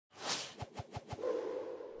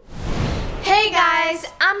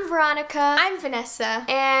guys, I'm Veronica. I'm Vanessa.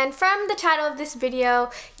 And from the title of this video,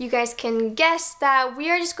 you guys can guess that we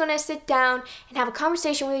are just going to sit down and have a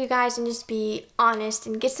conversation with you guys and just be honest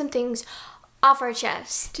and get some things off our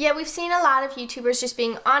chest. Yeah, we've seen a lot of YouTubers just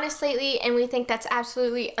being honest lately, and we think that's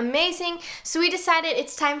absolutely amazing. So we decided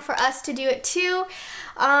it's time for us to do it too.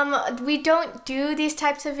 We don't do these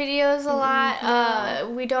types of videos a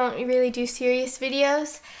lot. We don't really do serious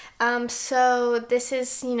videos. So this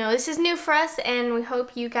is new for us, and we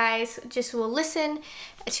hope you guys just will listen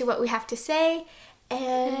to what we have to say.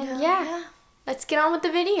 And yeah, let's get on with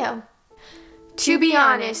the video. To be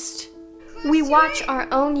honest, we watch our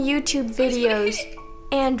own YouTube videos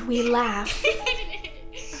and we laugh.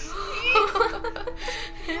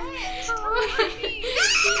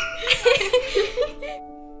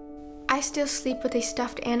 I still sleep with a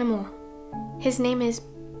stuffed animal. His name is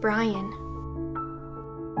Brian.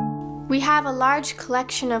 We have a large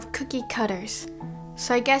collection of cookie cutters,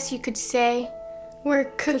 so I guess you could say we're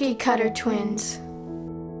cookie cutter twins.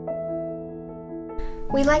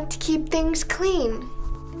 We like to keep things clean.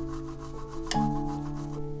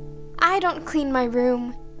 I don't clean my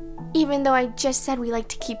room, even though I just said we like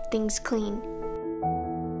to keep things clean.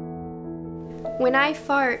 When I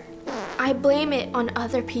fart, I blame it on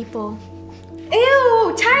other people.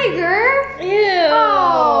 Ew, Tiger! Ew!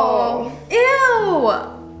 Oh.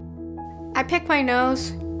 Ew! I pick my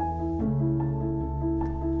nose.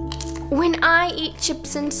 When I eat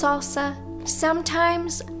chips and salsa,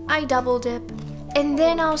 sometimes I double dip. And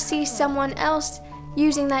then I'll see someone else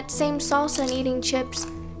using that same salsa and eating chips,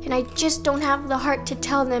 and I just don't have the heart to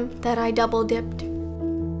tell them that I double dipped.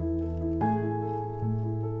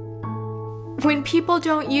 When people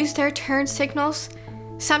don't use their turn signals,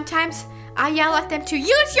 sometimes I yell at them to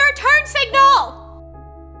use your turn signal!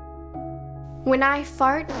 When I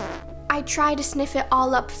fart, I try to sniff it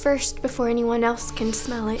all up first before anyone else can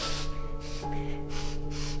smell it.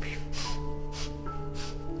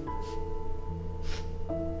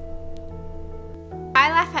 I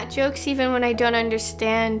laugh at jokes even when I don't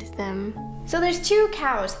understand them. So there's two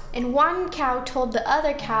cows, and one cow told the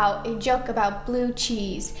other cow a joke about blue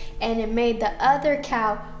cheese, and it made the other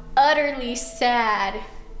cow utterly sad.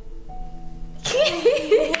 That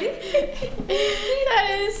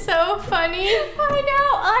is so funny. I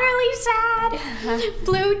know, utterly sad.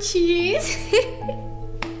 Blue cheese.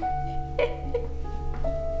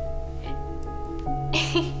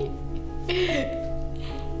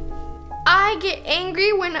 I get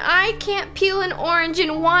angry when I can't peel an orange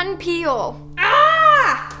in one peel.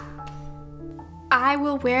 Ah! I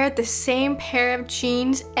will wear the same pair of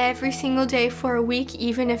jeans every single day for a week,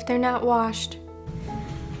 even if they're not washed.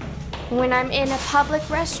 When I'm in a public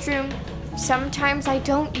restroom, sometimes I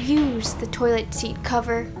don't use the toilet seat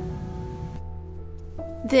cover.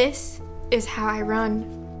 This is how I run.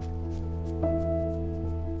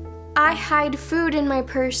 I hide food in my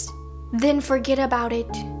purse, then forget about it.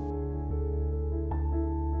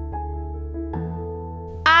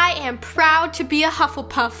 I am proud to be a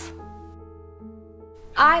Hufflepuff.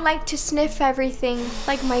 I like to sniff everything,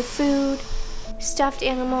 like my food, stuffed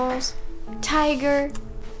animals, Tiger,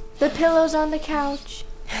 the pillows on the couch,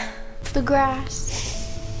 the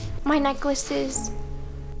grass, my necklaces,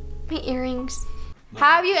 my earrings.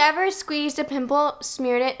 Have you ever squeezed a pimple,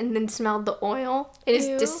 smeared it, and then smelled the oil? It is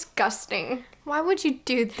disgusting. Why would you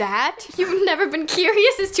do that? You've never been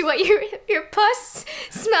curious as to what your puss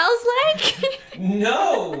smells like?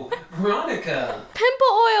 No, Veronica. Pimple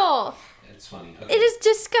oil. It's funny. Okay. It is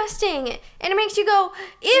disgusting, and it makes you go,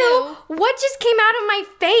 ew, what just came out of my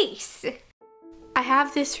face? I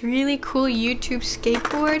have this really cool YouTube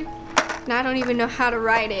skateboard, and I don't even know how to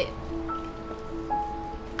ride it.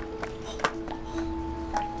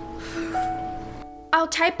 I'll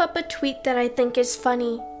type up a tweet that I think is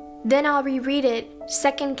funny. Then I'll reread it,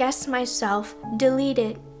 second guess myself, delete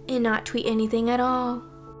it, and not tweet anything at all.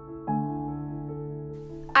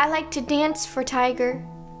 I like to dance for Tiger,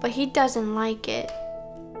 but he doesn't like it.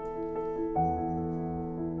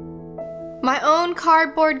 My own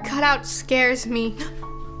cardboard cutout scares me.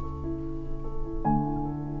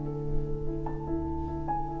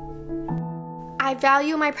 I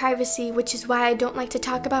value my privacy, which is why I don't like to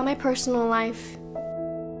talk about my personal life.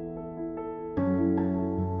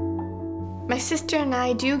 My sister and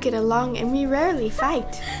I do get along, and we rarely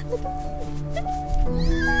fight.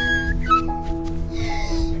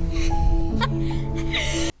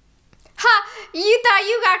 Ha! You thought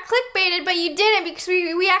you got clickbaited, but you didn't, because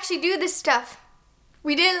we actually do this stuff.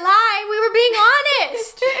 We didn't lie, we were being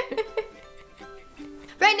honest.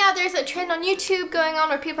 right now there's a trend on YouTube going on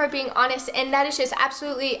where people are being honest, and that is just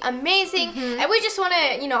absolutely amazing. And we just want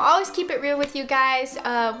to, you know, always keep it real with you guys.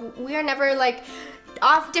 We are never like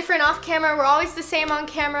different off camera. We're always the same on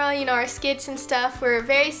camera, you know, our skits and stuff. We're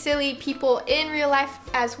very silly people in real life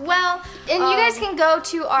as well. And you guys can go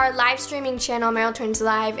to our live streaming channel, Merrell Twins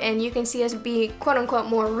Live, and you can see us be quote unquote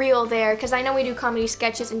more real there, because I know we do comedy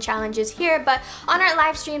sketches and challenges here, but on our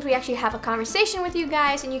live streams we actually have a conversation with you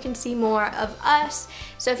guys and you can see more of us.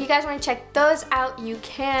 So if you guys want to check those out, you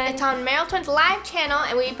can. It's on Merrell Twins Live channel,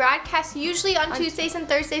 and we broadcast usually on Tuesdays and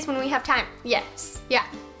Thursdays when we have time. Yes. Yeah.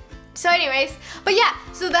 So anyways, but yeah,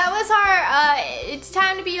 so that was our it's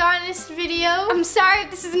time to be honest video. I'm sorry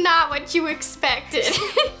if this is not what you expected.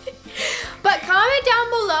 But comment down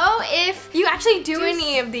below if you actually do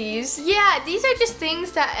any of these. Yeah, these are just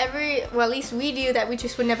things that well, at least we do, that we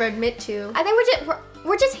just would never admit to. I think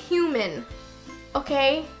we're just human,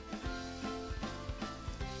 okay?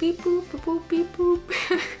 Beep boop, boop boop, beep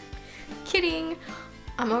boop. Kidding,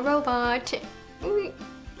 I'm a robot.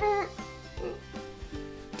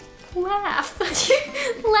 Laugh.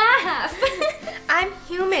 Laugh. I'm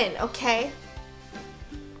human, okay?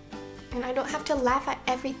 And I don't have to laugh at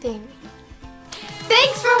everything.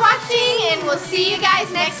 Thanks for watching, and we'll see you guys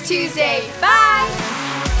next Tuesday. Bye!